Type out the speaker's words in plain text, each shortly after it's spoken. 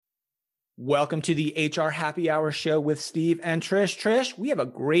Welcome to the HR Happy Hour show with Steve and Trish. Trish, we have a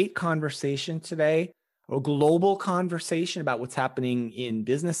great conversation today, a global conversation about what's happening in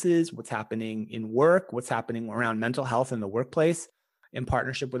businesses, what's happening in work, what's happening around mental health in the workplace in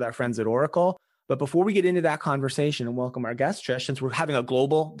partnership with our friends at Oracle. But before we get into that conversation and welcome our guest, Trish, since we're having a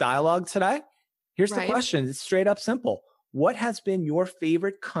global dialogue today, here's the question. It's straight up simple. What has been your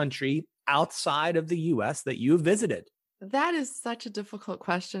favorite country outside of the US that you have visited? That is such a difficult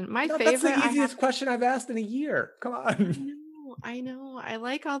question. That's the easiest question I've asked in a year. Come on. I know. I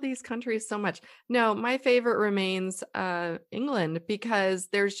like all these countries so much. No, my favorite remains England because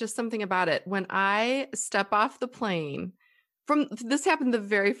there's just something about it. When I step off the plane this happened the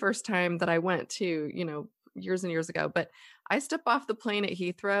very first time that I went to, years and years ago, but I step off the plane at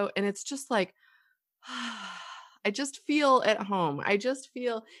Heathrow and it's just like, I just feel at home.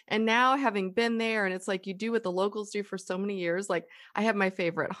 And now having been there and it's like you do what the locals do for so many years, like I have my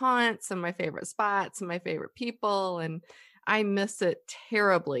favorite haunts and my favorite spots and my favorite people, and I miss it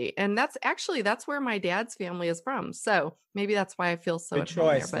terribly. And that's where my dad's family is from. So maybe that's why I feel so Good at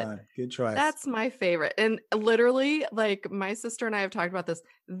choice, home there. but good choice. That's my favorite. And literally, like my sister and I have talked about this,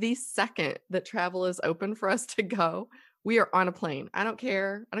 the second that travel is open for us to go, we are on a plane. I don't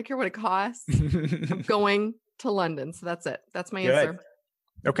care. I don't care what it costs. I'm going to London. So that's it. That's my answer.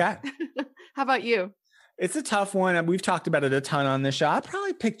 Okay. How about you? It's a tough one. We've talked about it a ton on this show. I'd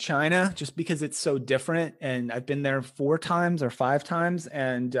probably pick China just because it's so different. And I've been there 4 times or 5 times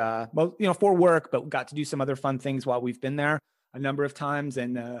and, for work, but got to do some other fun things while we've been there a number of times.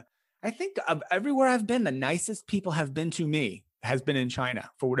 And I think of everywhere I've been, the nicest people have been to me has been in China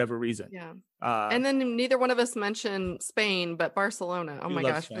for whatever reason. Yeah. And then neither one of us mentioned Spain, but Barcelona. Oh my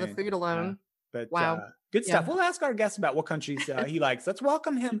gosh, Spain. For the food alone. But wow. Good stuff. We'll ask our guest about what countries he likes. Let's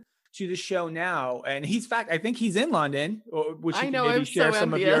welcome him to the show now. And I think he's in London, which you can maybe share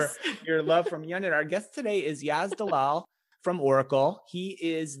some of your love from London. Our guest today is Yaz Dalal from Oracle. He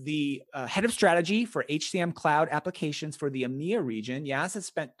is the head of strategy for HCM Cloud Applications for the EMEA region. Yaz has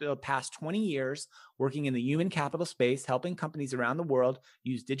spent the past 20 years working in the human capital space, helping companies around the world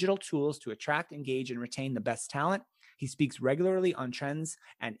use digital tools to attract, engage, and retain the best talent. He speaks regularly on trends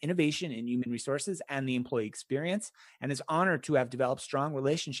and innovation in human resources and the employee experience, and is honored to have developed strong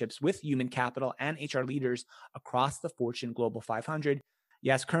relationships with human capital and HR leaders across the Fortune Global 500.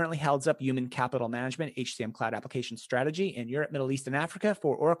 Yaz currently heads up Human Capital Management, HCM Cloud Application Strategy in Europe, Middle East, and Africa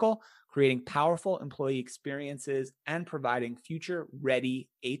for Oracle, creating powerful employee experiences and providing future-ready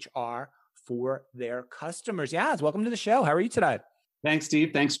HR for their customers. Yaz, welcome to the show. How are you today? Thanks, Steve.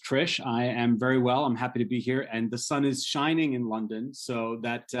 Thanks, Trish. I am very well. I'm happy to be here. And the sun is shining in London, so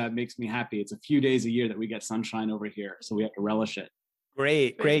that makes me happy. It's a few days a year that we get sunshine over here, so we have to relish it.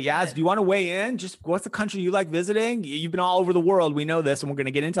 Great. Yaz, do you want to weigh in? Just what's the country you like visiting? You've been all over the world. We know this, and we're going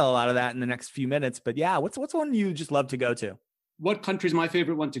to get into a lot of that in the next few minutes. But yeah, what's one you just love to go to? What country is my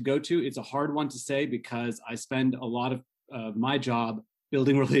favorite one to go to? It's a hard one to say because I spend a lot of my job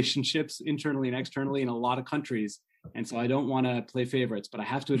building relationships internally and externally in a lot of countries. And so I don't want to play favorites, but I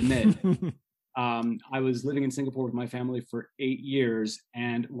have to admit, I was living in Singapore with my family for 8 years.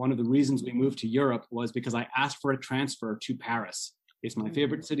 And one of the reasons we moved to Europe was because I asked for a transfer to Paris. It's my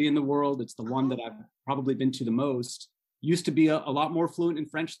favorite city in the world. It's the one that I've probably been to the most. Used to be a lot more fluent in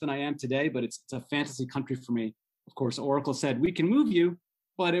French than I am today, but it's a fantasy country for me. Of course, Oracle said, we can move you,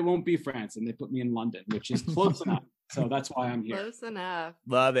 but it won't be France. And they put me in London, which is close enough. So that's why I'm here. Close enough.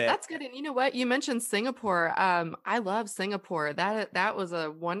 Love it. That's good. And you know what? You mentioned Singapore. I love Singapore. That was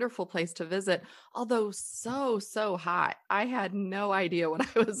a wonderful place to visit, although so hot. I had no idea what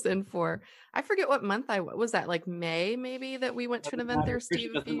I was in for. I forget what month was that, like May maybe, that we went to an event there, Steve?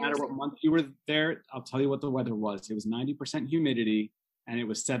 It doesn't matter what month you were there. I'll tell you what the weather was. It was 90% humidity and it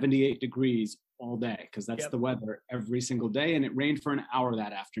was 78 degrees all day because that's the weather every single day. And it rained for an hour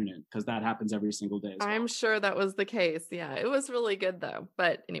that afternoon because that happens every single day as well. I'm sure that was the case. Yeah, it was really good though.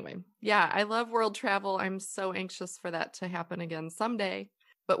 But anyway, yeah, I love world travel. I'm so anxious for that to happen again someday.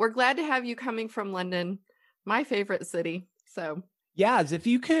 But we're glad to have you coming from London, my favorite city. So Yaz, if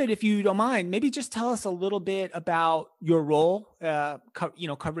you don't mind, maybe just tell us a little bit about your role,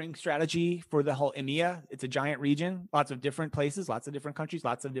 covering strategy for the whole EMEA. It's a giant region, lots of different places, lots of different countries,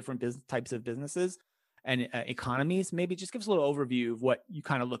 lots of different types of businesses and economies. Maybe just give us a little overview of what you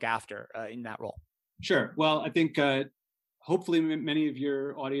kind of look after in that role. Sure. Well, I think hopefully many of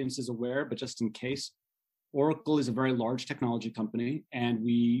your audience is aware, but just in case, Oracle is a very large technology company, and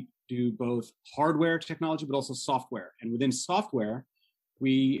we do both hardware technology, but also software. And within software,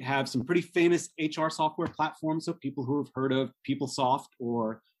 we have some pretty famous HR software platforms. So people who have heard of PeopleSoft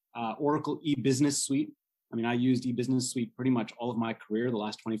or Oracle e-Business Suite. I mean, I used e-Business Suite pretty much all of my career, the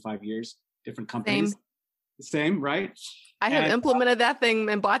last 25 years. different companies. Same, right? I have implemented that thing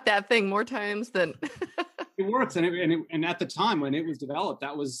and bought that thing more times than it works. And at the time when it was developed,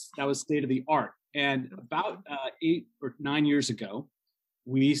 that was state of the art. And about 8 or 9 years ago,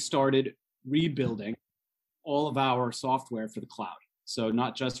 we started rebuilding all of our software for the cloud. So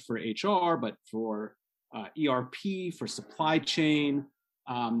not just for HR, but for ERP, for supply chain,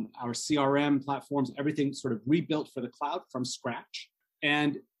 our CRM platforms, everything sort of rebuilt for the cloud from scratch.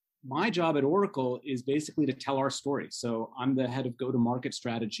 And my job at Oracle is basically to tell our story. So I'm the head of go-to-market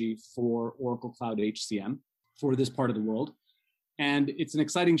strategy for Oracle Cloud HCM for this part of the world. And it's an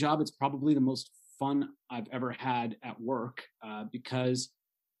exciting job. It's probably the most fun I've ever had at work because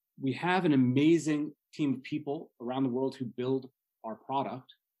we have an amazing team of people around the world who build our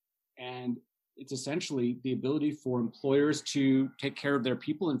product. And it's essentially the ability for employers to take care of their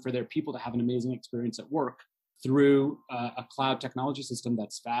people and for their people to have an amazing experience at work through a cloud technology system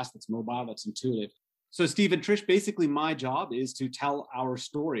that's fast, that's mobile, that's intuitive. So Steve and Trish, basically my job is to tell our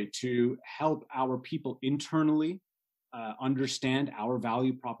story, to help our people internally understand our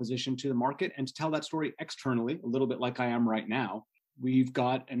value proposition to the market and to tell that story externally, a little bit like I am right now. We've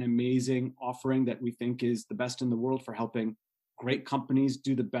got an amazing offering that we think is the best in the world for helping great companies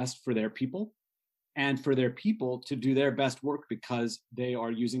do the best for their people and for their people to do their best work because they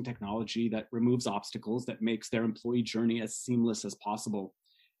are using technology that removes obstacles, that makes their employee journey as seamless as possible,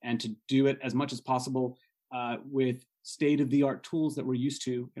 and to do it as much as possible with state-of-the-art tools that we're used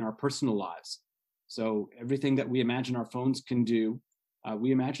to in our personal lives. So everything that we imagine our phones can do,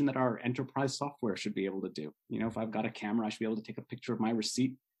 we imagine that our enterprise software should be able to do. You know, if I've got a camera, I should be able to take a picture of my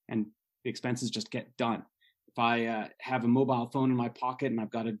receipt and the expenses just get done. If I have a mobile phone in my pocket and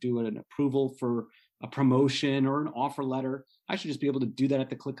I've got to do an approval for a promotion or an offer letter, I should just be able to do that at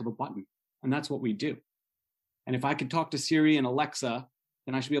the click of a button. And that's what we do. And if I could talk to Siri and Alexa,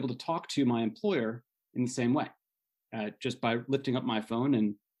 then I should be able to talk to my employer in the same way, just by lifting up my phone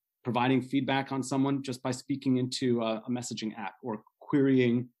and providing feedback on someone just by speaking into a messaging app or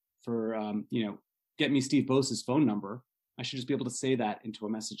querying for, get me Steve Boese's phone number. I should just be able to say that into a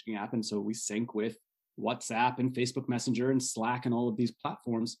messaging app. And so we sync with WhatsApp and Facebook Messenger and Slack and all of these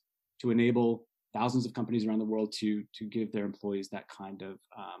platforms to enable thousands of companies around the world to give their employees that kind of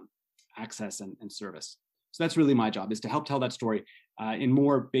access and service. So that's really my job, is to help tell that story. In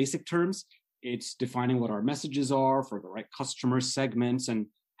more basic terms, it's defining what our messages are for the right customer segments and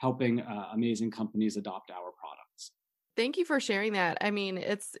helping amazing companies adopt our products. Thank you for sharing that. I mean,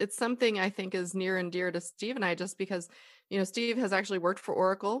 it's something I think is near and dear to Steve and I, just because, Steve has actually worked for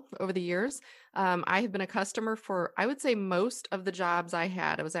Oracle over the years. I have been a customer for, I would say, most of the jobs I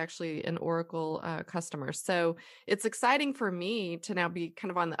had. I was actually an Oracle customer. So it's exciting for me to now be kind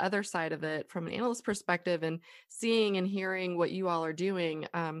of on the other side of it from an analyst perspective and seeing and hearing what you all are doing,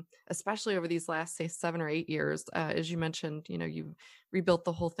 especially over these last, say, 7 or 8 years. As you mentioned, you rebuilt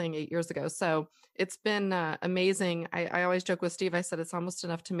the whole thing 8 years ago. So it's been amazing. I always joke with Steve. I said it's almost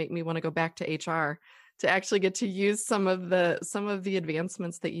enough to make me want to go back to HR to actually get to use some of the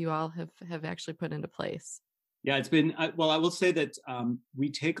advancements that you all have actually put into place. Yeah, it's been, I will say that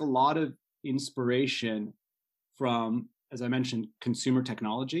we take a lot of inspiration from, as I mentioned, consumer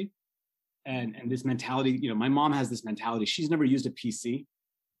technology and this mentality. My mom has this mentality. She's never used a PC.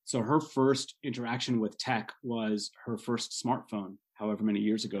 So her first interaction with tech was her first smartphone, however many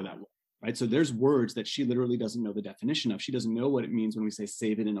years ago that was, right? So there's words that she literally doesn't know the definition of. She doesn't know what it means when we say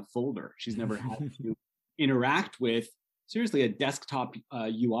save it in a folder. She's never had to interact with, seriously, a desktop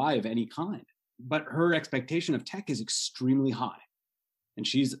UI of any kind. But her expectation of tech is extremely high. And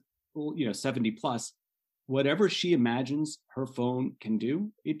she's, 70 plus. Whatever she imagines her phone can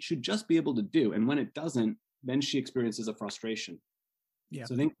do, it should just be able to do. And when it doesn't, then she experiences a frustration. Yeah.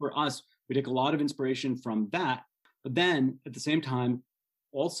 So I think for us, we take a lot of inspiration from that, but then at the same time,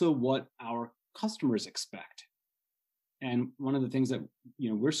 also what our customers expect. And one of the things that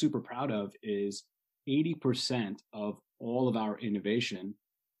we're super proud of is 80% of all of our innovation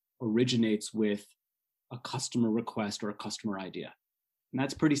originates with a customer request or a customer idea. And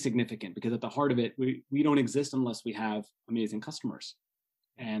that's pretty significant because at the heart of it, we don't exist unless we have amazing customers.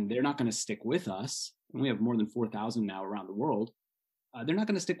 And they're not going to stick with us. And we have more than 4,000 now around the world. They're not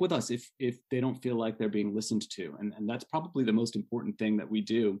going to stick with us if they don't feel like they're being listened to. And that's probably the most important thing that we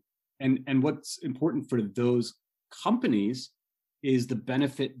do. And what's important for those companies is the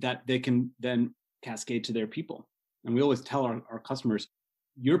benefit that they can then cascade to their people. And we always tell our customers,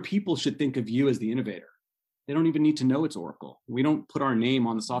 your people should think of you as the innovator. They don't even need to know it's Oracle. We don't put our name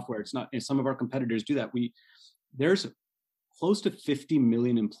on the software. It's not, some of our competitors do that. There's close to 50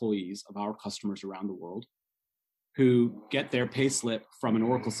 million employees of our customers around the world. who get their pay slip from an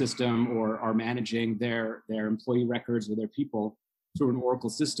Oracle system or are managing their employee records or their people through an Oracle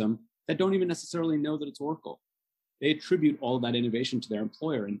system that don't even necessarily know that it's Oracle. They attribute all of that innovation to their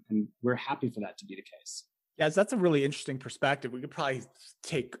employer, and we're happy for that to be the case. Yes, that's a really interesting perspective. We could probably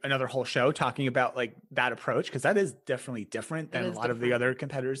take another whole show talking about like that approach, because that is definitely different than a lot of the other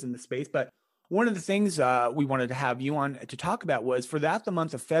competitors in the space. But one of the things we wanted to have you on to talk about was for the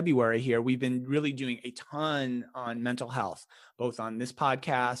month of February here, we've been really doing a ton on mental health, both on this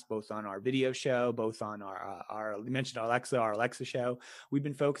podcast, both on our video show, both on our you mentioned our Alexa show. We've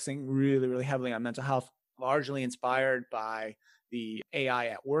been focusing really, really heavily on mental health, largely inspired by the AI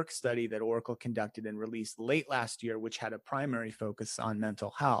at Work study that Oracle conducted and released late last year, which had a primary focus on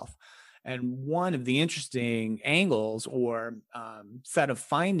mental health. And one of the interesting angles or set of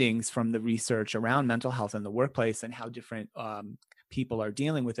findings from the research around mental health in the workplace and how different people are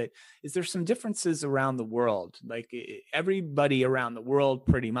dealing with it is there's some differences around the world. Like everybody around the world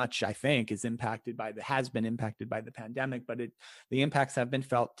pretty much, I think, has been impacted by the pandemic, but the impacts have been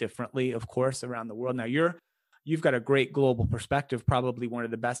felt differently, of course, around the world. Now you've got a great global perspective, probably one of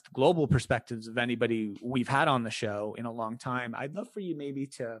the best global perspectives of anybody we've had on the show in a long time. I'd love for you maybe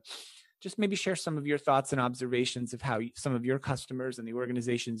to just maybe share some of your thoughts and observations of how some of your customers and the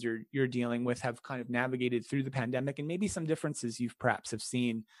organizations you're dealing with have kind of navigated through the pandemic, and maybe some differences you've perhaps have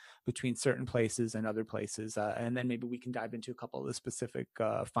seen between certain places and other places. And then maybe we can dive into a couple of the specific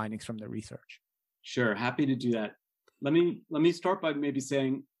findings from the research. Sure. Happy to do that. Let me start by maybe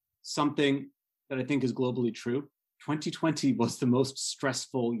saying something that I think is globally true. 2020 was the most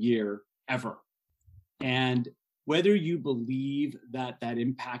stressful year ever. And whether you believe that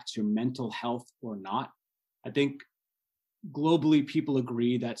impacts your mental health or not, I think globally people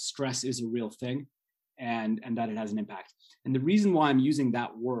agree that stress is a real thing and that it has an impact. And the reason why I'm using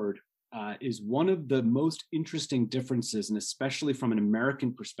that word is one of the most interesting differences, and especially from an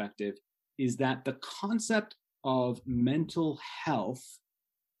American perspective, is that the concept of mental health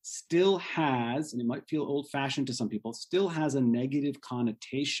still has, and it might feel old-fashioned to some people, still has a negative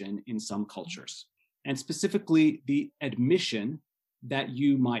connotation in some cultures. And specifically the admission that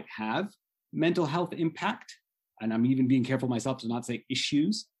you might have mental health impact, and I'm even being careful myself to not say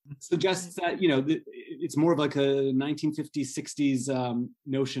issues, suggests that, it's more of like a 1950s, 60s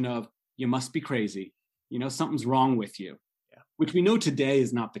notion of you must be crazy, something's wrong with you. Which we know today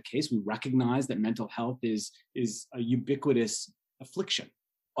is not the case. We recognize that mental health is a ubiquitous affliction.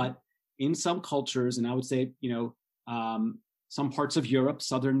 But in some cultures, and I would say, some parts of Europe,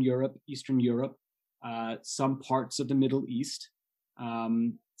 Southern Europe, Eastern Europe, some parts of the Middle East,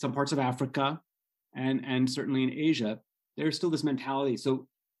 some parts of Africa, and certainly in Asia, there's still this mentality. So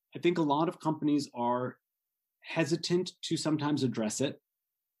I think a lot of companies are hesitant to sometimes address it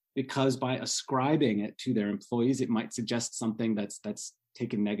because by ascribing it to their employees, it might suggest something that's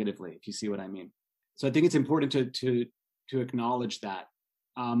taken negatively, if you see what I mean. So I think it's important to acknowledge that.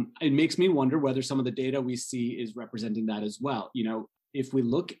 It makes me wonder whether some of the data we see is representing that as well. If we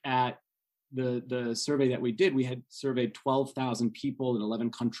look at the survey that we did, we had surveyed 12,000 people in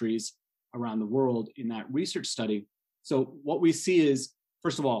 11 countries around the world in that research study. So what we see is,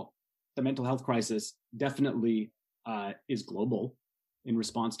 first of all, the mental health crisis definitely is global in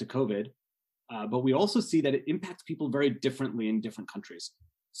response to COVID. But we also see that it impacts people very differently in different countries.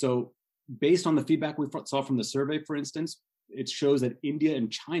 So based on the feedback we saw from the survey, for instance, it shows that India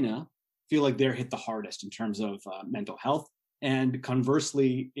and China feel like they're hit the hardest in terms of mental health. And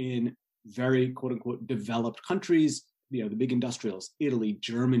conversely, in very quote unquote developed countries, the big industrials, Italy,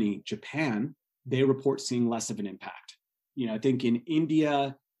 Germany, Japan, they report seeing less of an impact. I think in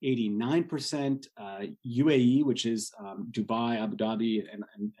India, 89%, UAE, which is Dubai, Abu Dhabi,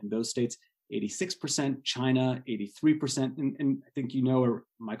 and those states, 86%, China, 83%. And I think, or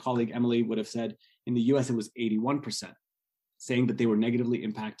my colleague Emily would have said in the US, it was 81%, saying that they were negatively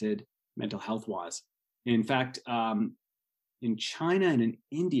impacted mental health wise. In fact, in China and in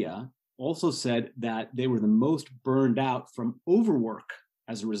India, also said that they were the most burned out from overwork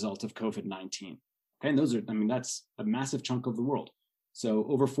as a result of COVID-19. Okay, and that's a massive chunk of the world. So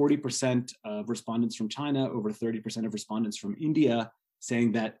over 40% of respondents from China, over 30% of respondents from India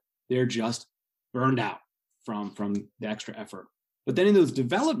saying that they're just burned out from the extra effort. But then in those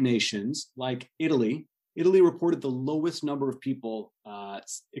developed nations like Italy reported the lowest number of people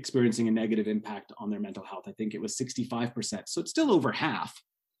experiencing a negative impact on their mental health. I think it was 65%. So it's still over half,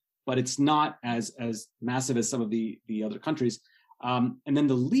 but it's not as massive as some of the other countries. And then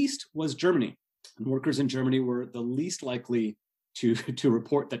the least was Germany. And workers in Germany were the least likely to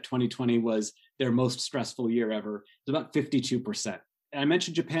report that 2020 was their most stressful year ever. It's about 52%. And I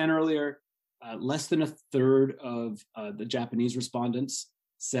mentioned Japan earlier. less than a third of the Japanese respondents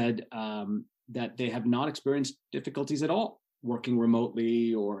said that they have not experienced difficulties at all working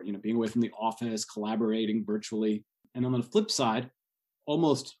remotely or being away from the office, collaborating virtually. And on the flip side,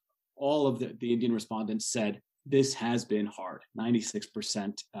 almost all of the Indian respondents said this has been hard,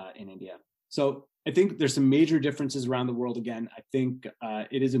 96% in India. So I think there's some major differences around the world. Again, I think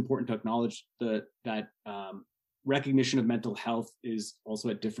it is important to acknowledge that recognition of mental health is also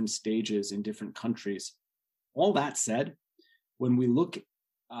at different stages in different countries. All that said, when we look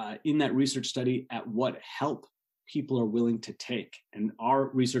in that research study at what help people are willing to take, and our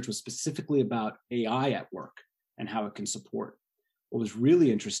research was specifically about AI at work and how it can support. What was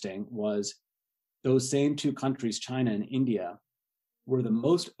really interesting was those same two countries, China and India, were the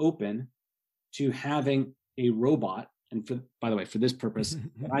most open to having a robot. And by the way, for this purpose,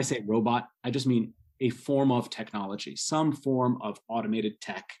 when I say robot, I just mean a form of technology, some form of automated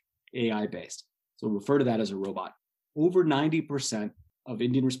tech, AI-based. So refer to that as a robot. Over 90% of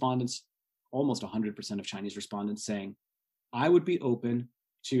Indian respondents, almost 100% of Chinese respondents saying, I would be open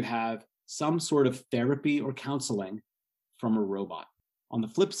to have some sort of therapy or counseling from a robot. On the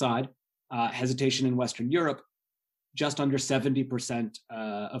flip side, hesitation in Western Europe, just under 70%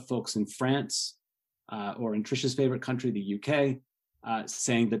 of folks in France or in Trish's favorite country, the UK,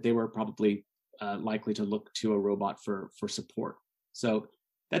 saying that they were probably likely to look to a robot for support. So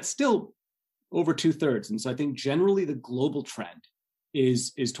that's still over 2/3. And so I think generally the global trend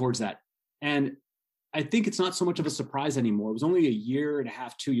is towards that. And I think it's not so much of a surprise anymore. It was only a year and a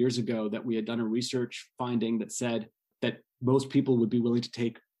half, 2 years ago that we had done a research finding that said that most people would be willing to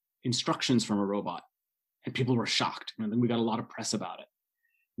take instructions from a robot. And people were shocked. And then we got a lot of press about it.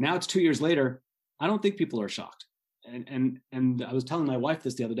 Now it's 2 years later. I don't think people are shocked. And I was telling my wife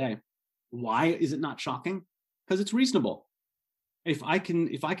this the other day. Why is it not shocking? Because it's reasonable. If I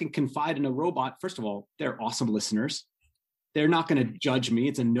can confide in a robot, first of all, they're awesome listeners. They're not going to judge me.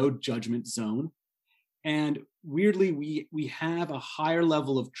 It's a no judgment zone. And weirdly, we have a higher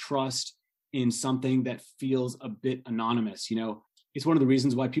level of trust in something that feels a bit anonymous. It's one of the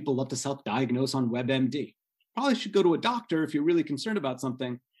reasons why people love to self-diagnose on WebMD. Probably should go to a doctor if you're really concerned about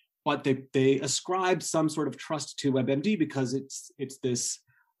something, but they ascribe some sort of trust to WebMD because it's this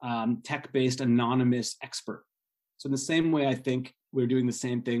tech-based anonymous expert. So in the same way, I think we're doing the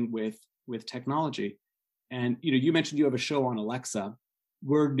same thing with technology. And you mentioned you have a show on Alexa.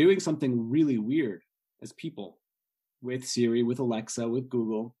 We're doing something really weird as people with Siri, with Alexa, with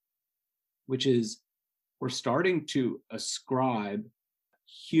Google, which is we're starting to ascribe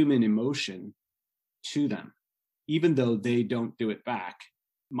human emotion to them, even though they don't do it back.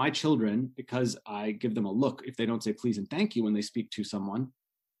 My children, because I give them a look, if they don't say please and thank you when they speak to someone,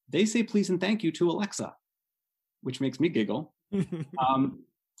 they say please and thank you to Alexa, which makes me giggle.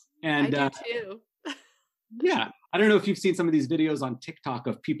 And I do too. Yeah. I don't know if you've seen some of these videos on TikTok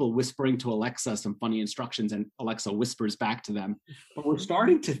of people whispering to Alexa some funny instructions and Alexa whispers back to them. But we're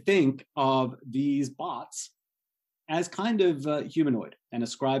starting to think of these bots as kind of humanoid and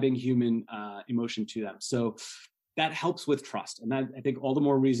ascribing human emotion to them. So that helps with trust. And that, I think, all the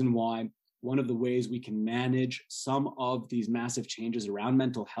more reason why one of the ways we can manage some of these massive changes around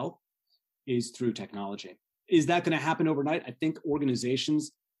mental health is through technology. Is that going to happen overnight? I think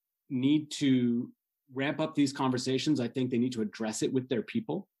organizations need to ramp up these conversations. I think they need to address it with their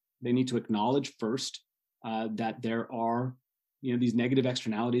people. They need to acknowledge first that there are, these negative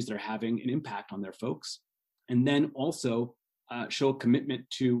externalities that are having an impact on their folks, and then also show a commitment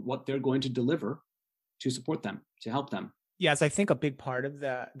to what they're going to deliver to support them, to help them. Yes, I think a big part of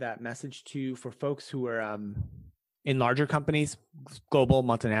that message too for folks who are in larger companies, global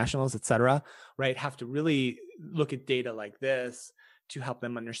multinationals, et cetera, right, have to really look at data like this to help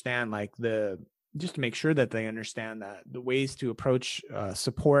them understand, just to make sure that they understand that the ways to approach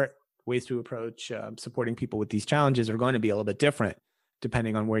support, ways to approach supporting people with these challenges are going to be a little bit different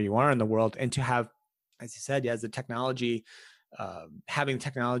depending on where you are in the world. And to have, as you said, the technology, having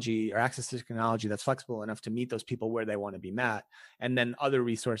technology or access to technology that's flexible enough to meet those people where they want to be met, and then other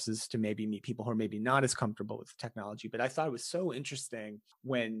resources to maybe meet people who are maybe not as comfortable with the technology. But I thought it was so interesting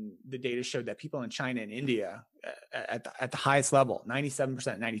when the data showed that people in China and India at the highest level,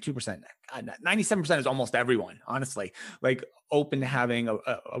 97%, 92%, 97% is almost everyone, honestly, open to having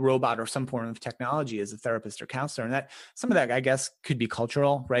a robot or some form of technology as a therapist or counselor. And that some of that, I guess, could be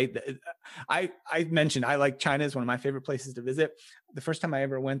cultural, right? I mentioned I like China is one of my favorite places to visit. The first time I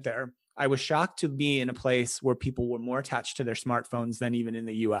ever went there, I was shocked to be in a place where people were more attached to their smartphones than even in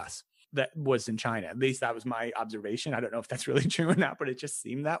the US. That was in China. At least that was my observation. I don't know if that's really true or not, but it just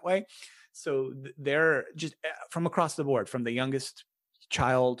seemed that way. So they're just from across the board, from the youngest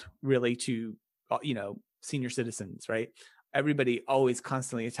child really to, senior citizens, right? Everybody always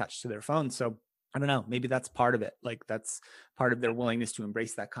constantly attached to their phone. So I don't know, maybe that's part of it. Like that's part of their willingness to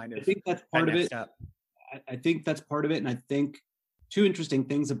embrace that kind of, I think that's part of it. I think that's part of it. And I think two interesting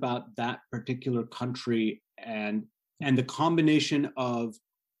things about that particular country and the combination of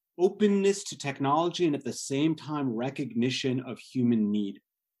openness to technology and at the same time recognition of human need.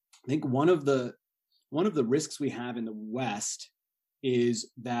 I think one of the risks we have in the West is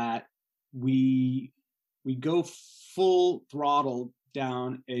that we go full throttle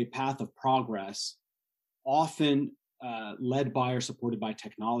down a path of progress, often led by or supported by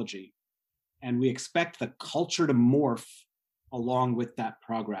technology. And we expect the culture to morph along with that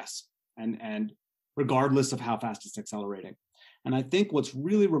progress, and regardless of how fast it's accelerating. And I think what's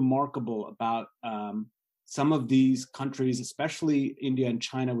really remarkable about some of these countries, especially India and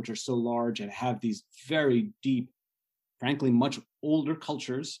China, which are so large and have these very deep, frankly, much older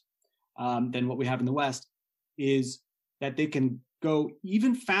cultures than what we have in the West, is that they can go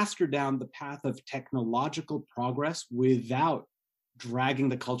even faster down the path of technological progress without dragging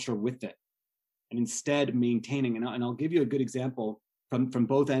the culture with it, and instead maintaining. And I'll give you a good example from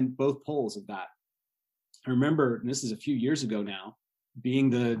both poles of that. I remember, and this is a few years ago now, being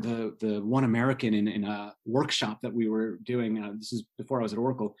the one American in a workshop that we were doing. This is before I was at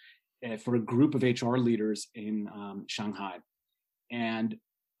Oracle, for a group of HR leaders in Shanghai, and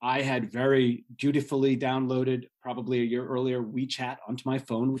I had very dutifully downloaded, probably a year earlier, WeChat onto my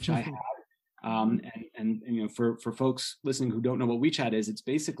phone, which I had. And for folks listening who don't know what WeChat is, it's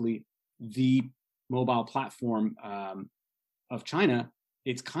basically the mobile platform of China.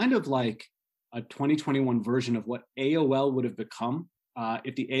 It's kind of like a 2021 version of what AOL would have become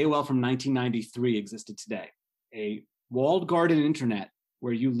if the AOL from 1993 existed today. A walled garden internet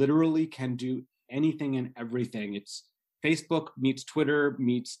where you literally can do anything and everything. It's Facebook meets Twitter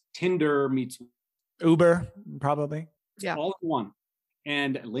meets Tinder meets Uber, probably. Yeah, all in one.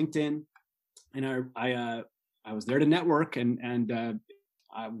 And LinkedIn. And I was there to network, and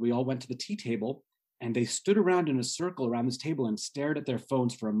we all went to the tea table, and they stood around in a circle around this table and stared at their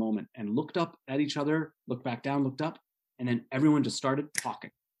phones for a moment and looked up at each other, looked back down, looked up, and then everyone just started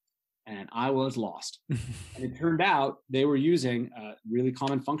talking. And I was lost. And it turned out they were using a really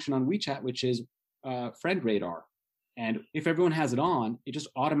common function on WeChat, which is friend radar. And if everyone has it on, it just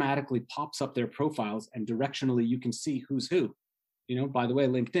automatically pops up their profiles, and directionally you can see who's who. By the way,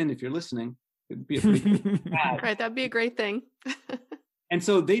 LinkedIn, if you're listening, it'd be a pretty good ad. Right, that'd be a great thing. And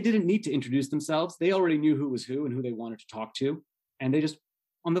so they didn't need to introduce themselves. They already knew who was who and who they wanted to talk to. And they just,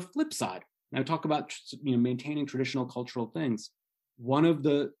 on the flip side, now talk about maintaining traditional cultural things. One of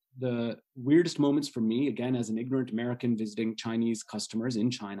the weirdest moments for me, again, as an ignorant American visiting Chinese customers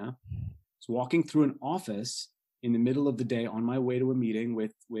in China, was walking through an office in the middle of the day on my way to a meeting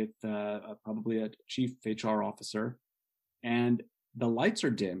with probably a chief HR officer, and the lights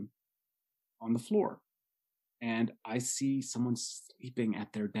are dim on the floor, and I see someone sleeping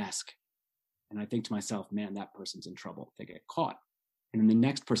at their desk, and I think to myself, man, that person's in trouble. They get caught. And then the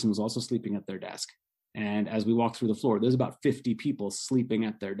next person was also sleeping at their desk, and as we walk through the floor, there's about 50 people sleeping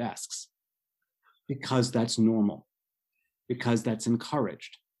at their desks, because that's normal, because that's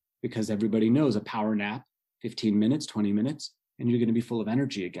encouraged, because everybody knows a power nap, 15 minutes, 20 minutes, and you're going to be full of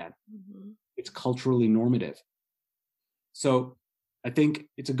energy again. Mm-hmm. It's culturally normative. So I think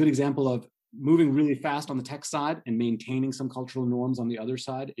it's a good example of moving really fast on the tech side and maintaining some cultural norms on the other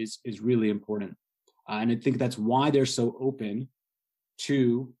side is really important. And I think that's why they're so open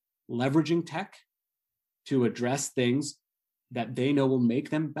to leveraging tech to address things that they know will make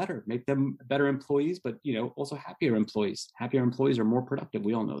them better employees, but also happier employees. Happier employees are more productive.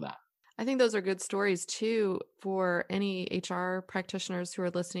 We all know that. I think those are good stories too for any HR practitioners who are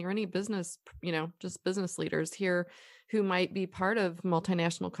listening, or any business, just business leaders here who might be part of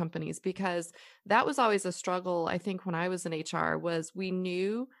multinational companies, because that was always a struggle. I think when I was in HR, was we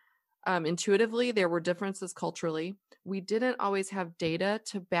knew intuitively there were differences culturally. We didn't always have data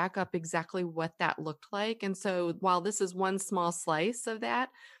to back up exactly what that looked like. And so while this is one small slice of that,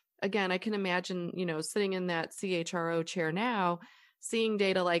 again, I can imagine, sitting in that CHRO chair now, seeing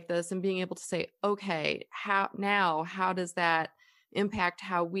data like this and being able to say, okay, how does that impact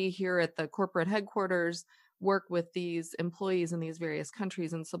how we here at the corporate headquarters work with these employees in these various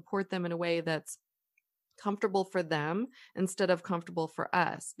countries and support them in a way that's comfortable for them instead of comfortable for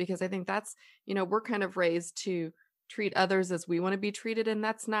us? Because I think that's, we're kind of raised to treat others as we want to be treated. And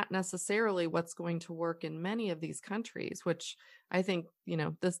that's not necessarily what's going to work in many of these countries, which I think,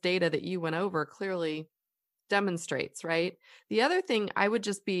 this data that you went over clearly demonstrates, right? The other thing I would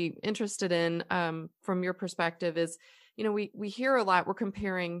just be interested in from your perspective is, we hear a lot, we're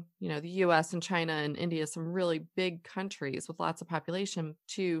comparing, the US and China and India, some really big countries with lots of population,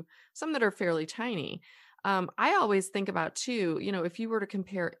 to some that are fairly tiny. I always think about too, if you were to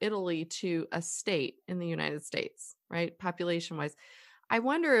compare Italy to a state in the United States, right? Population wise, I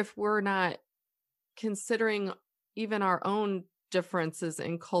wonder if we're not considering even our own differences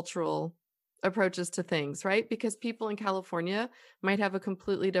in cultural approaches to things, right? Because people in California might have a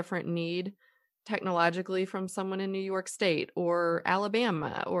completely different need technologically from someone in New York State or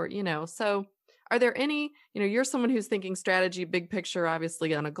Alabama or, so are there any, you're someone who's thinking strategy, big picture,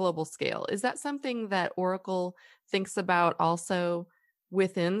 obviously on a global scale. Is that something that Oracle thinks about also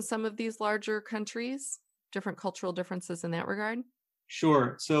within some of these larger countries, different cultural differences in that regard?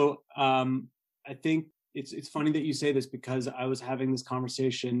 Sure. So I think it's funny that you say this, because I was having this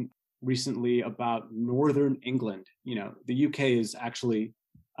conversation recently about Northern England. The UK is actually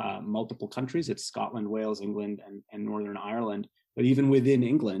multiple countries. It's Scotland, Wales, England, and Northern Ireland. But even within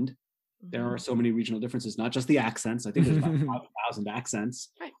England, there are so many regional differences, not just the accents. I think there's about 5,000 accents.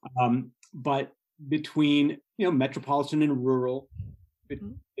 Right. But between, metropolitan and rural, the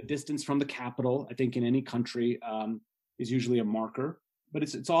distance from the capital, I think in any country is usually a marker. But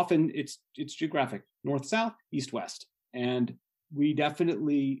it's often geographic, north, south, east, west. And we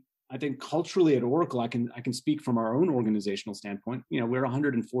definitely, I think culturally at Oracle, I can speak from our own organizational standpoint. We're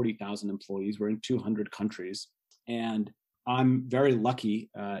 140,000 employees. We're in 200 countries. And I'm very lucky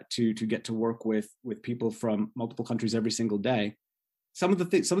to get to work with people from multiple countries every single day. Some of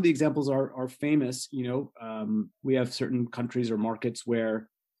the examples are famous. We have certain countries or markets where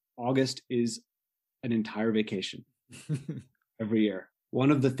August is an entire vacation every year. One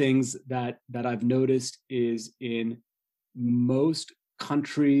of the things that I've noticed is in most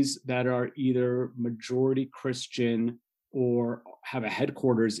countries that are either majority Christian or have a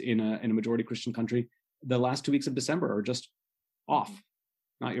headquarters in a majority Christian country, the last 2 weeks of December are just off,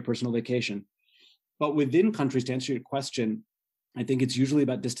 not your personal vacation. But within countries, to answer your question, I think it's usually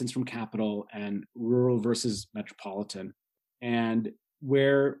about distance from capital and rural versus metropolitan. And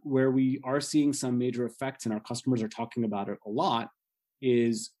where we are seeing some major effects, and our customers are talking about it a lot,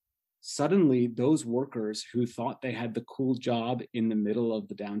 is suddenly those workers who thought they had the cool job in the middle of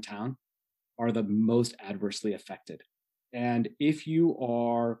the downtown are the most adversely affected. And if you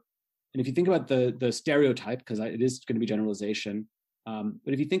think about the stereotype, because it is going to be generalization,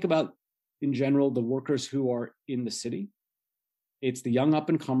 but if you think about in general the workers who are in the city, it's the young up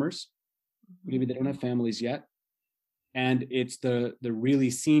and comers, maybe they don't have families yet, and it's the really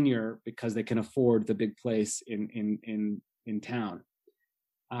senior because they can afford the big place in town.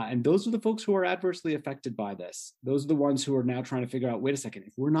 And those are the folks who are adversely affected by this. Those are the ones who are now trying to figure out, wait a second,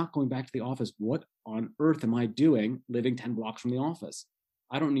 if we're not going back to the office, what on earth am I doing living 10 blocks from the office?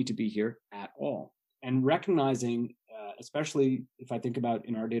 I don't need to be here at all. And recognizing, especially if I think about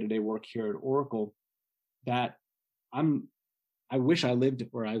in our day-to-day work here at Oracle, that I wish I lived,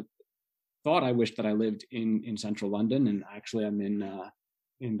 or I thought I wished that I lived in central London, and actually I'm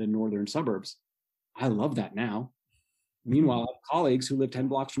in the northern suburbs. I love that now. Meanwhile, I have colleagues who live 10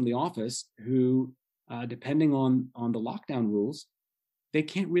 blocks from the office who, depending on the lockdown rules, they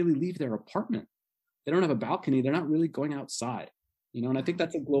can't really leave their apartment. They don't have a balcony. They're not really going outside, and I think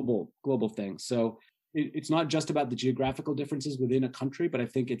that's a global thing. So it's not just about the geographical differences within a country, but I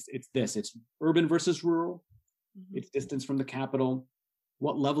think it's urban versus rural. It's distance from the capital,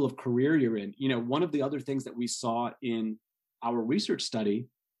 what level of career you're in. One of the other things that we saw in our research study,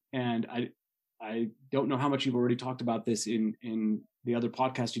 and I don't know how much you've already talked about this in the other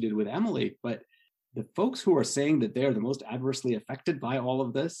podcast you did with Emily, but the folks who are saying that they're the most adversely affected by all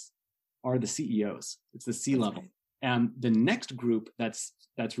of this are the CEOs. It's the C-level. Right. And the next group that's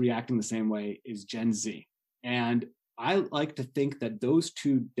reacting the same way is Gen Z. And I like to think that those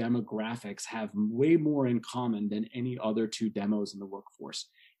two demographics have way more in common than any other two demos in the workforce.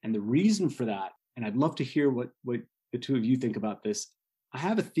 And the reason for that, and I'd love to hear what the two of you think about this. I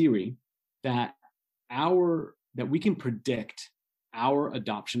have a theory that we can predict our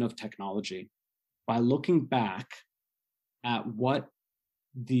adoption of technology by looking back at what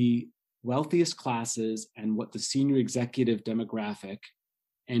the wealthiest classes and what the senior executive demographic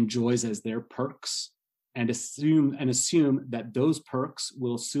enjoys as their perks, and assume that those perks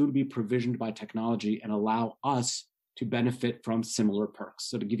will soon be provisioned by technology and allow us to benefit from similar perks.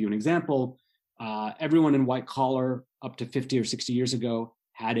 So to give you an example, everyone in white collar up to 50 or 60 years ago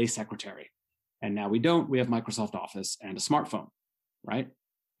had a secretary. And now we don't. We have Microsoft Office and a smartphone, right?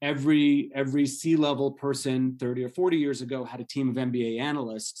 Every C-level person 30 or 40 years ago had a team of MBA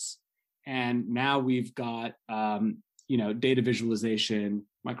analysts. And now we've got, data visualization,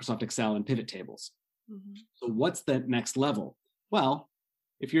 Microsoft Excel, and pivot tables. So what's the next level? Well,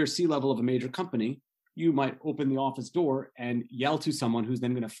 if you're a C-level of a major company, you might open the office door and yell to someone who's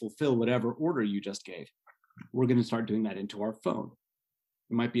then going to fulfill whatever order you just gave. We're going to start doing that into our phone.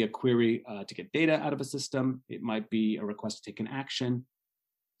 It might be a query to get data out of a system. It might be a request to take an action.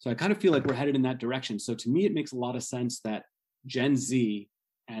 So I kind of feel like we're headed in that direction. So to me, it makes a lot of sense that Gen Z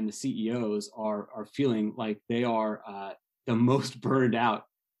and the CEOs are feeling like they are the most burned out.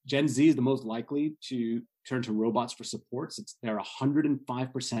 Gen Z is the most likely to turn to robots for supports. They're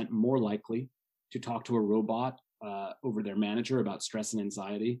 105% more likely to talk to a robot over their manager about stress and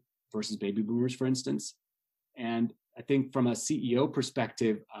anxiety versus baby boomers, for instance. And I think from a CEO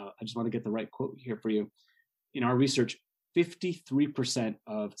perspective, I just want to get the right quote here for you. In our research, 53%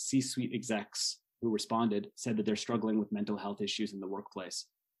 of C-suite execs who responded said that they're struggling with mental health issues in the workplace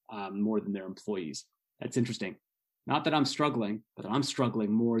more than their employees. That's interesting. Not that I'm struggling, but I'm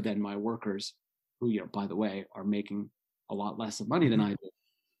struggling more than my workers who, by the way, are making a lot less of money than I do.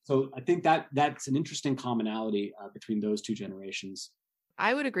 So I think that's an interesting commonality between those two generations.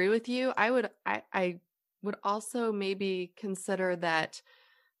 I would agree with you. I would also maybe consider that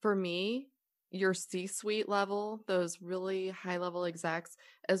for me, your C-suite level, those really high-level execs,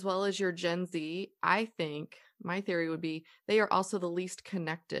 as well as your Gen Z, I think my theory would be they are also the least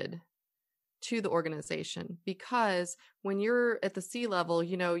connected to the organization, because when you're at the C level,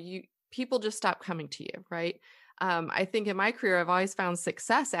 people just stop coming to you, right? I think in my career, I've always found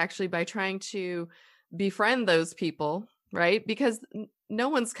success actually by trying to befriend those people, right? Because no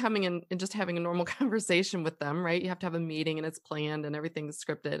one's coming in and just having a normal conversation with them, right? You have to have a meeting and it's planned and everything's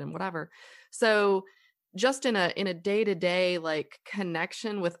scripted and whatever. So just in a day-to-day like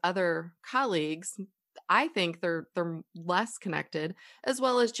connection with other colleagues, I think they're less connected, as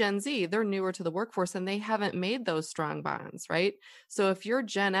well as Gen Z. They're newer to the workforce and they haven't made those strong bonds, right? So if you're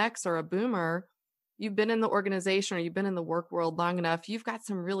Gen X or a boomer, you've been in the organization or you've been in the work world long enough, you've got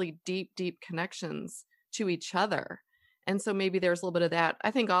some really deep, deep connections to each other. And so maybe there's a little bit of that.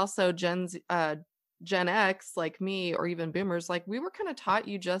 I think also Gen X, like me, or even boomers, like we were kind of taught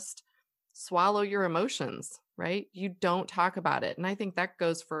you just swallow your emotions, right? You don't talk about it. And I think that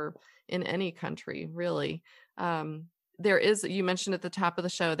goes for in any country, really. There is, you mentioned at the top of the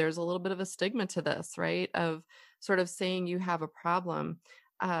show, there's a little bit of a stigma to this, right? Of sort of saying you have a problem.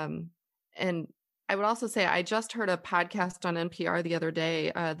 And I would also say, I just heard a podcast on NPR the other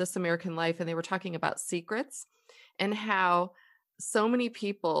day, This American Life, and they were talking about secrets and how so many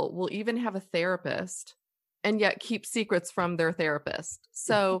people will even have a therapist and yet keep secrets from their therapist.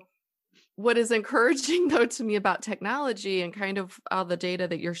 So what is encouraging though to me about technology and kind of all the data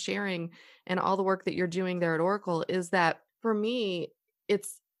that you're sharing and all the work that you're doing there at Oracle is that for me,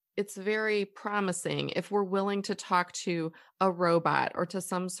 it's very promising if we're willing to talk to a robot or to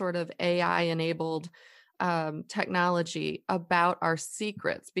some sort of AI enabled technology about our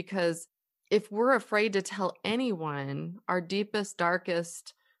secrets, because if we're afraid to tell anyone our deepest,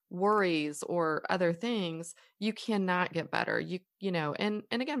 darkest worries or other things, you cannot get better. And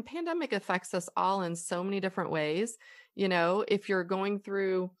again, pandemic affects us all in so many different ways. If you're going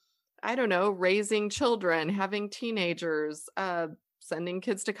through, I don't know, raising children, having teenagers, sending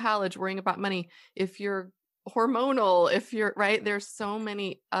kids to college, worrying about money, if you're hormonal, if you're right, there's so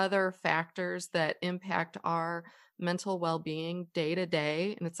many other factors that impact our mental well-being day to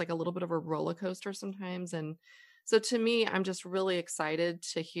day. And it's like a little bit of a roller coaster sometimes. And so to me, I'm just really excited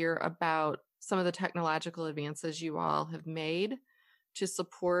to hear about some of the technological advances you all have made to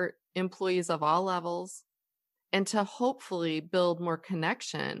support employees of all levels and to hopefully build more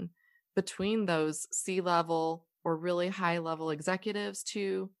connection between those C-level or really high-level executives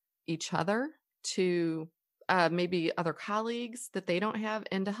to each other, to maybe other colleagues that they don't have,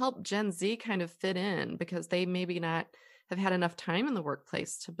 and to help Gen Z kind of fit in because they maybe not have had enough time in the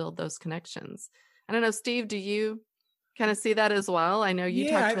workplace to build those connections. I don't know, Steve, do you kind of see that as well? I know you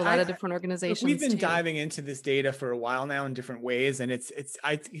talk to a lot of different organizations. We've been diving into this data for a while now in different ways, and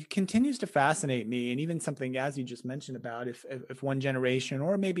it continues to fascinate me. And even something, as you just mentioned, about if one generation,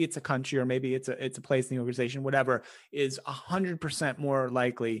 or maybe it's a country, or maybe it's a place in the organization, whatever, is 100% more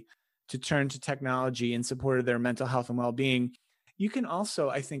likely to turn to technology in support of their mental health and well-being. You can also,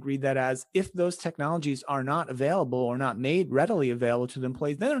 I think, read that as if those technologies are not available or not made readily available to the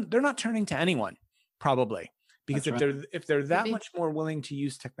employees, then they're not turning to anyone, probably. Because if they're that much more willing to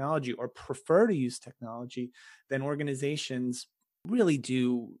use technology or prefer to use technology, then organizations really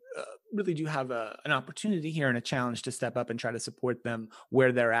do have an opportunity here and a challenge to step up and try to support them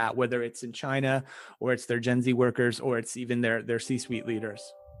where they're at, whether it's in China or it's their Gen Z workers or it's even their C-suite leaders.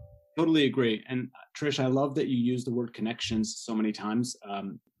 Totally agree. And Trish, I love that you use the word connections so many times.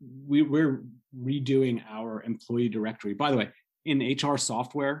 We're redoing our employee directory. By the way, in HR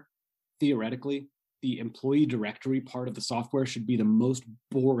software, theoretically, the employee directory part of the software should be the most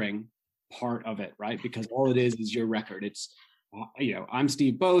boring part of it, right? Because all it is your record. It's, I'm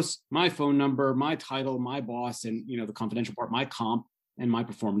Steve Boese, my phone number, my title, my boss, and, the confidential part, my comp and my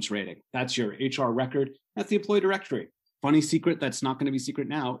performance rating. That's your HR record. That's the employee directory. Funny secret that's not going to be secret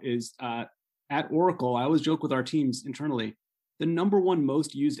now is at Oracle, I always joke with our teams internally, the number one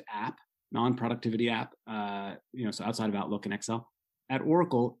most used app, non-productivity app, so outside of Outlook and Excel, at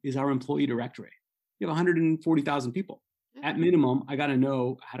Oracle is our employee directory. You have 140,000 people. At minimum, I got to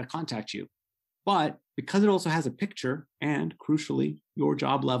know how to contact you. But because it also has a picture and, crucially, your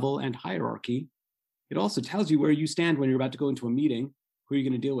job level and hierarchy, it also tells you where you stand when you're about to go into a meeting, who you're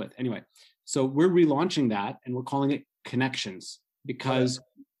going to deal with. Anyway, so we're relaunching that and we're calling it Connections, because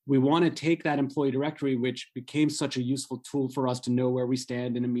we want to take that employee directory, which became such a useful tool for us to know where we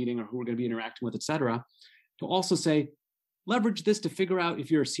stand in a meeting or who we're going to be interacting with, et cetera, to also say, leverage this to figure out, if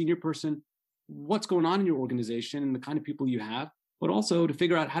you're a senior person, what's going on in your organization and the kind of people you have, but also to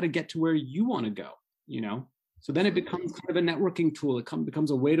figure out how to get to where you want to go, So then it becomes kind of a networking tool. It becomes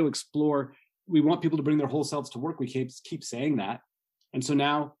a way to explore. We want people to bring their whole selves to work. We keep saying that. And so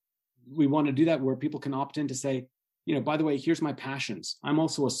now we want to do that where people can opt in to say, by the way, here's my passions. I'm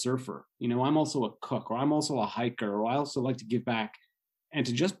also a surfer, I'm also a cook, or I'm also a hiker, or I also like to give back, and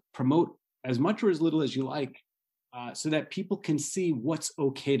to just promote as much or as little as you like, so that people can see what's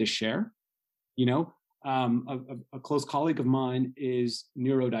okay to share. A close colleague of mine is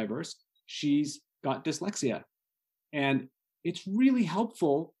neurodiverse. She's got dyslexia, and it's really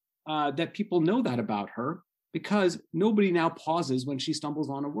helpful that people know that about her, because nobody now pauses when she stumbles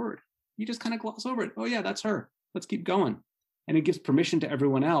on a word. You just kind of gloss over it. Oh yeah, that's her. Let's keep going. And it gives permission to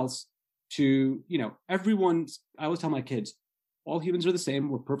everyone else to, I always tell my kids, all humans are the same.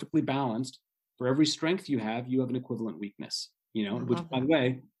 We're perfectly balanced. For every strength you have an equivalent weakness, which, by the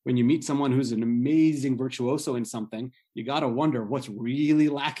way, when you meet someone who's an amazing virtuoso in something, you got to wonder what's really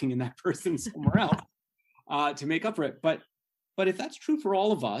lacking in that person somewhere else to make up for it. But if that's true for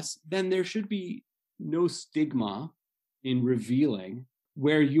all of us, then there should be no stigma in revealing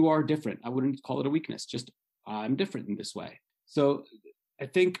where you are different. I wouldn't call it a weakness, just I'm different in this way. So I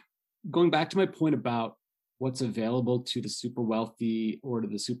think, going back to my point about what's available to the super wealthy or to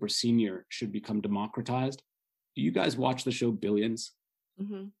the super senior should become democratized. Do you guys watch the show Billions?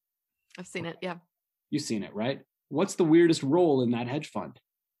 Mm-hmm. I've seen it. Yeah. You've seen it, right? What's the weirdest role in that hedge fund?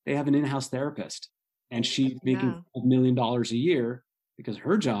 They have an in-house therapist, and she's making $1 million a year because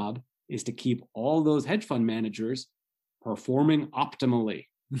her job is to keep all those hedge fund managers performing optimally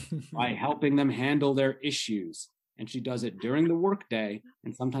by helping them handle their issues. And she does it during the workday,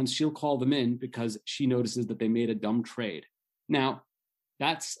 and sometimes she'll call them in because she notices that they made a dumb trade. Now,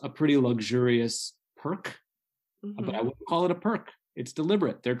 that's a pretty luxurious perk, but I wouldn't call it a perk. It's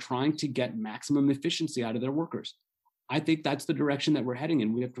deliberate. They're trying to get maximum efficiency out of their workers. I think that's the direction that we're heading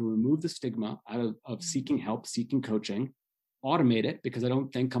in. We have to remove the stigma out of seeking help, seeking coaching, automate it, because I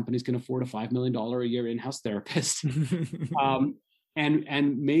don't think companies can afford a $5 million a year in-house therapist,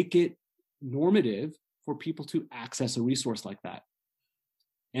 and make it normative for people to access a resource like that.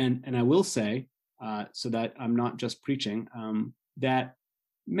 And I will say, so that I'm not just preaching, that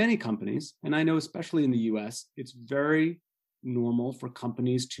many companies, and I know especially in the US, it's very normal for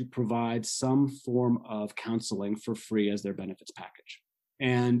companies to provide some form of counseling for free as their benefits package.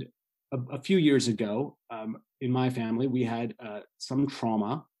 And a few years ago, in my family, we had some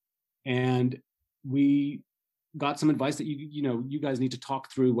trauma, and we got some advice that you guys need to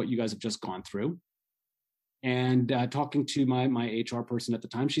talk through what you guys have just gone through. And talking to my HR person at the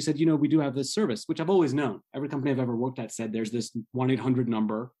time, she said, we do have this service, which I've always known. Every company I've ever worked at said there's this 1-800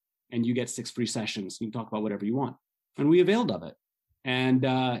 number, and you get 6 free sessions. You can talk about whatever you want. And we availed of it, and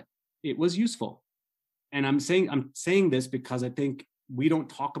it was useful. And I'm saying this because I think we don't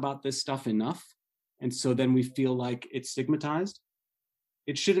talk about this stuff enough, and so then we feel like it's stigmatized.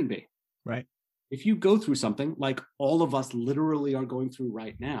 It shouldn't be. Right. If you go through something like all of us literally are going through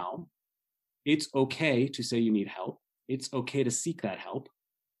right now, it's okay to say you need help. It's okay to seek that help.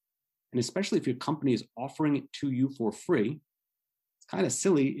 And especially if your company is offering it to you for free, it's kind of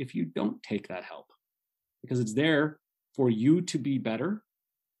silly if you don't take that help, because it's there for you to be better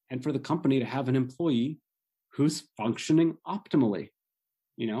and for the company to have an employee who's functioning optimally,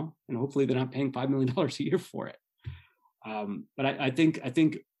 and hopefully they're not paying $5 million a year for it. But I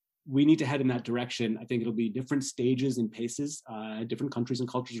think we need to head in that direction. I think it'll be different stages and paces, different countries and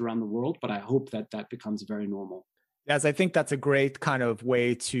cultures around the world, but I hope that becomes very normal. Yes, I think that's a great kind of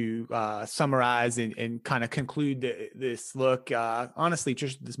way to summarize and kind of conclude this look. Honestly,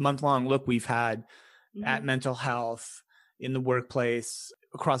 just this month-long look we've had at mental health in the workplace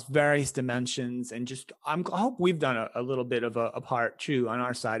across various dimensions. And just, I hope we've done a little bit of a part too on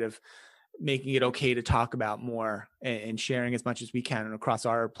our side of making it okay to talk about more and sharing as much as we can across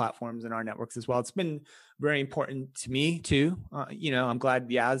our platforms and our networks as well. It's been very important to me too. I'm glad,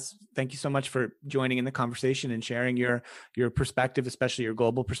 Yaz, thank you so much for joining in the conversation and sharing your perspective, especially your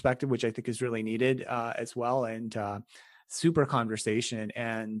global perspective, which I think is really needed as well. And super conversation.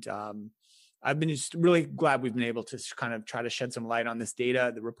 And I've been just really glad we've been able to kind of try to shed some light on this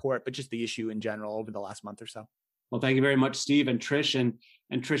data, the report, but just the issue in general over the last month or so. Well, thank you very much, Steve and Trish.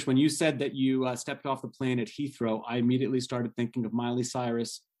 And Trish, when you said that you stepped off the plane at Heathrow, I immediately started thinking of Miley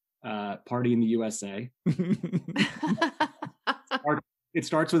Cyrus' Party in the USA. It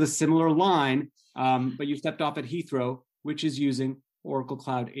starts with a similar line, but you stepped off at Heathrow, which is using Oracle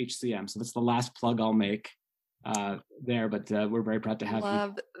Cloud HCM. So that's the last plug I'll make there, but we're very proud to have you.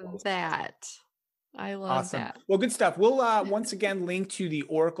 Love that. I love that. Well, good stuff. We'll once again link to the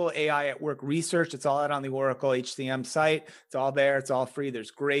Oracle AI at Work research. It's all out on the Oracle HCM site. It's all there. It's all free. There's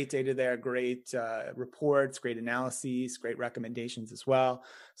great data there, great reports, great analyses, great recommendations as well.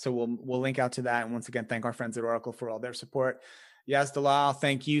 So we'll link out to that. And once again, thank our friends at Oracle for all their support. Yaz Dalal,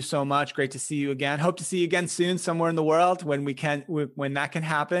 thank you so much. Great to see you again. Hope to see you again soon somewhere in the world when that can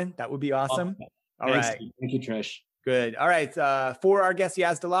happen. That would be awesome. All right. Thank you, Trish. Good. All right. For our guest,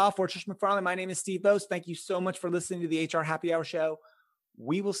 Yaz Dalal, for Trish McFarlane, my name is Steve Boese. Thank you so much for listening to the HR Happy Hour Show.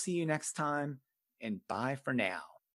 We will see you next time, and bye for now.